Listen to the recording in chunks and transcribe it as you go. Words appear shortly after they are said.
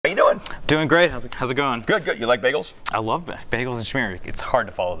doing? Doing great. How's it going? Good, good. You like bagels? I love bagels and schmear. It's hard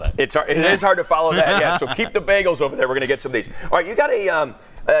to follow that. It is hard to follow that, yeah. So keep the bagels over there. We're going to get some of these. All right, you got a...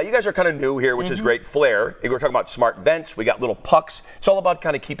 you guys are kind of new here, which is great. Flair. We're talking about smart vents. We got little pucks. It's all about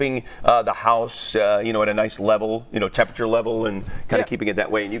kind of keeping the house, at a nice level, temperature level, and kind of keeping it that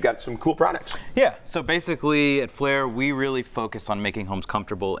way. And you've got some cool products. Yeah. So basically, at Flair, we really focus on making homes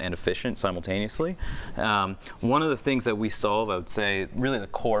comfortable and efficient simultaneously. One of the things that we solve, I would say, really the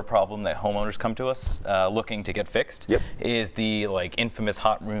core problem that homeowners come to us looking to get fixed is the infamous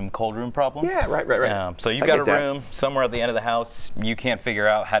hot room, cold room problem. Yeah, right. So you've got a room somewhere at the end of the house. You can't figure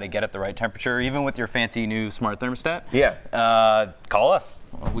out how to get it the right temperature, even with your fancy new smart thermostat. Yeah. Call us.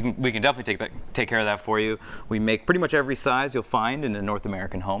 We can definitely take care of that for you. We make pretty much every size you'll find in a North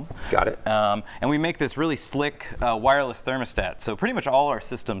American home. Got it. And we make this really slick wireless thermostat. So pretty much all our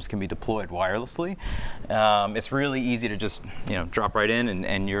systems can be deployed wirelessly. It's really easy to just drop right in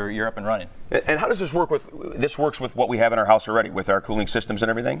and you're up and running. And how does this work with? This works with what we have in our house already, with our cooling systems and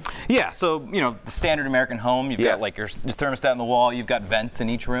everything. Yeah. So the standard American home, you've got your thermostat in the wall. You've got vents in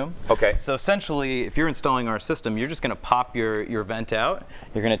each room. Okay. So essentially, if you're installing our system, you're just going to pop your vent out.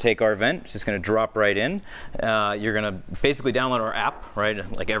 You're going to take our vent, it's just going to drop right in. You're going to basically download our app, right,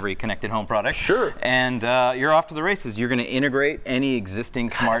 like every connected home product. Sure. And you're off to the races. You're going to integrate any existing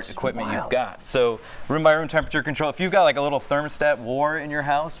smart equipment you've got. So room by room temperature control. If you've got like a little thermostat war in your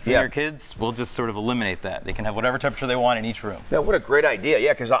house for your kids, we'll just sort of eliminate that. They can have whatever temperature they want in each room. Yeah, what a great idea.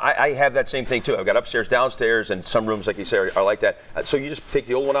 Yeah, because I have that same thing too. I've got upstairs, downstairs, and some rooms, like you say, are like that. So you just take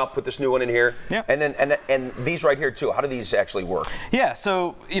the old one out, put this new one in here, and then and these right here too. How do these actually work? Yeah,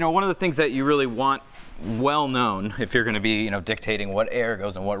 so one of the things that you really want well known if you're going to be dictating what air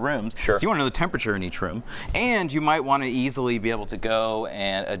goes in what rooms. Sure. So you want to know the temperature in each room, and you might want to easily be able to go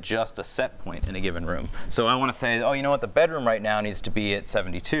and adjust a set point in a given room. So I want to say, oh, you know what, the bedroom right now needs to be at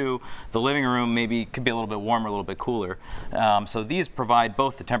 72. The living room maybe could be a little bit warmer, a little bit cooler. So these provide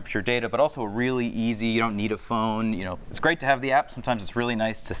both the temperature data, but also a really easy. You don't need a phone. It's great to have the app. Sometimes it's really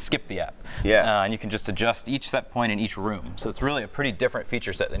nice to skip the app. Yeah. And you can just adjust each set point in each room. So it's really a pretty different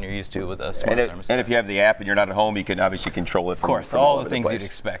feature set than you're used to with a smart thermostat. And if you have the app and you're not at home, you can obviously control it. Of course, all the things you'd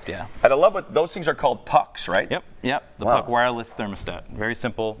expect, yeah. And I love what those things are called, pucks, right? Yep. The puck wireless thermostat. Very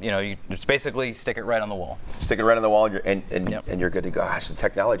simple. You just basically stick it right on the wall. Stick it right on the wall, and you're good to go. Gosh, the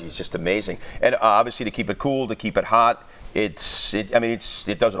technology is just amazing. And obviously, to keep it cool, to keep it hot, it does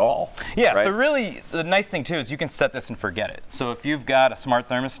it all. Yeah. Right? So really, the nice thing too is you can set this and forget it. So if you've got a smart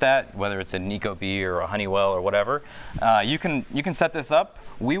thermostat, whether it's an ecobee or a Honeywell or whatever, you can set this up.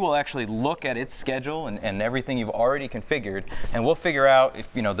 We will actually look at its schedule and everything you've already configured, and we'll figure out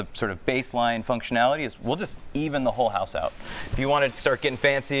if the sort of baseline functionality is. We'll just even the whole house out. If you wanted to start getting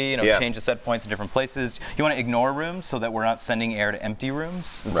fancy, change the set points in different places, you want to ignore rooms so that we're not sending air to empty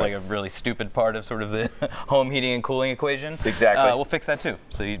rooms. It's like a really stupid part of sort of the home heating and cooling equation. Exactly. We'll fix that too,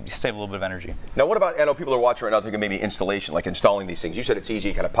 so you save a little bit of energy. Now, what about? I know people are watching right now thinking maybe installation, like installing these things. You said it's easy.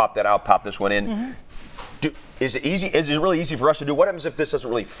 You kind of pop that out, pop this one in. Is it easy? Is it really easy for us to do? What happens if this doesn't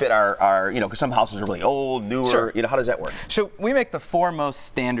really fit our because some houses are really old, newer. Sure. How does that work? So we make the 4 most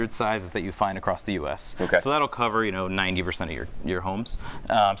standard sizes that you find across the U.S. Okay. So that'll cover 90% of your homes.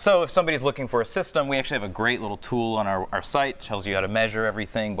 So if somebody's looking for a system, we actually have a great little tool on our site. It tells you how to measure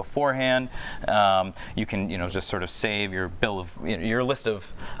everything beforehand. You can just sort of save your bill of your list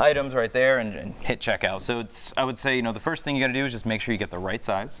of items right there and hit checkout. So I would say the first thing you got to do is just make sure you get the right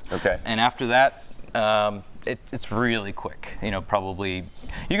size. Okay. And after that. It's really quick. You could probably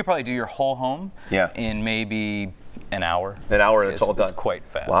do your whole home in maybe an hour. An hour, that's all done. It's quite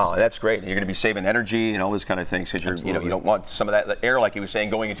fast. Wow, that's great. And you're going to be saving energy and all this kind of things because you don't want some of that air, like he was saying,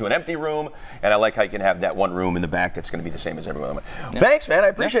 going into an empty room. And I like how you can have that one room in the back that's going to be the same as everyone else. Thanks, man. I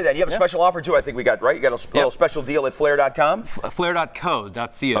appreciate that. You have a special offer too. I think we got right. You got a little special deal at Flair.com. Flair.co.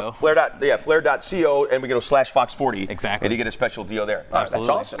 Flair.co, and we go /Fox40. Exactly. And you get a special deal there. Absolutely.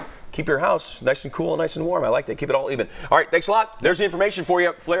 That's awesome. Keep your house nice and cool, nice and warm. I like that. Keep it all even. All right, thanks a lot. There's the information for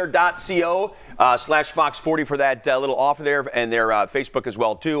you. Flair.co /Fox40 for that little offer there, and their Facebook as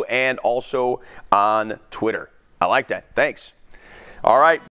well too, and also on Twitter. I like that. Thanks. All right.